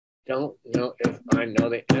Don't know if I know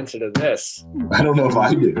the answer to this. I don't know if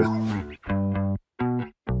I do.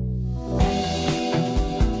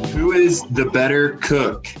 Who is the better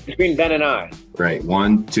cook? Between Ben and I. Right.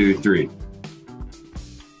 1, 2, 3.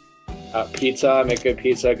 Pizza. I make good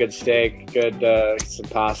pizza, good steak, good some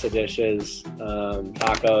pasta dishes,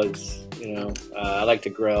 tacos. I like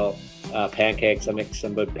to grill. Pancakes. I make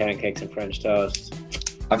some good pancakes and French toast.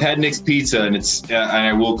 I've had Nick's pizza, and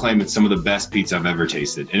I will claim it's some of the best pizza I've ever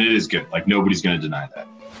tasted, and it is good. Like, nobody's going to deny that.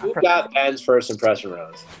 Who got Ben's first impression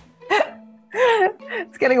rose?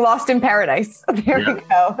 It's getting lost in paradise. There we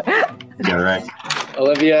go. Yeah, right.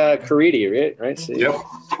 Olivia Caridi, right? So, yep.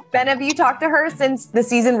 Ben, have you talked to her since the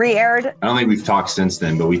season re-aired? I don't think we've talked since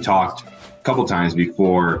then, but we talked a couple times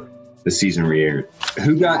before the season re-aired.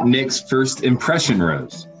 Who got Nick's first impression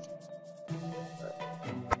rose?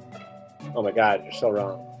 Oh my God, you're so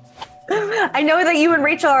wrong. I know that you and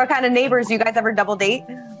Rachel are kind of neighbors. You guys ever double date?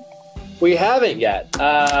 We haven't yet.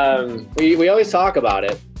 We always talk about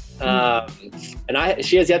it. And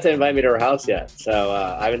she has yet to invite me to her house yet, so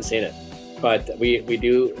I haven't seen it. But we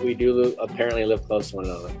do apparently live close to one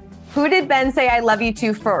another. Who did Ben say I love you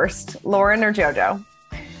to first, Lauren or JoJo?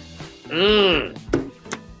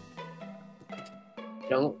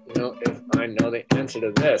 Don't know if I know the answer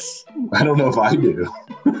to this. I don't know if I do.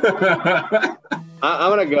 I'm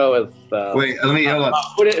gonna go with. Wait, let me hold on.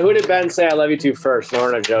 Who did Ben say I love you to first,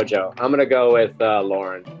 Lauren or JoJo? I'm gonna go with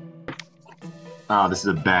Lauren. Oh, this is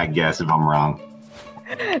a bad guess if I'm wrong.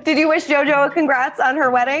 Did you wish JoJo a congrats on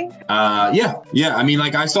her wedding? Yeah. I mean,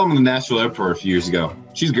 like, I saw him in the Nashville airport a few years ago.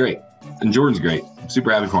 She's great, and Jordan's great.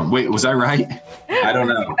 Super happy for him. Wait, was I right? I don't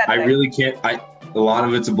know. I really can't. A lot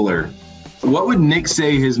of it's a blur. What would Nick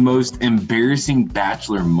say his most embarrassing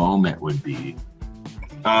Bachelor moment would be?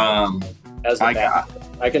 I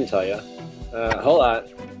can tell you. Hold on.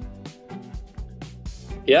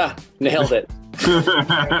 Yeah, nailed it.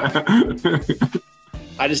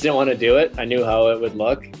 I just didn't want to do it. I knew how it would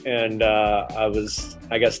look, and I was,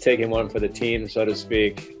 I guess, taking one for the team, so to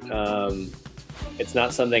speak. It's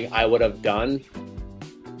not something I would have done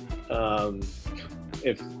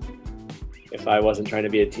if I wasn't trying to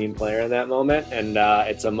be a team player in that moment, and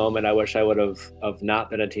it's a moment I wish I would have not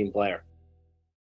been a team player.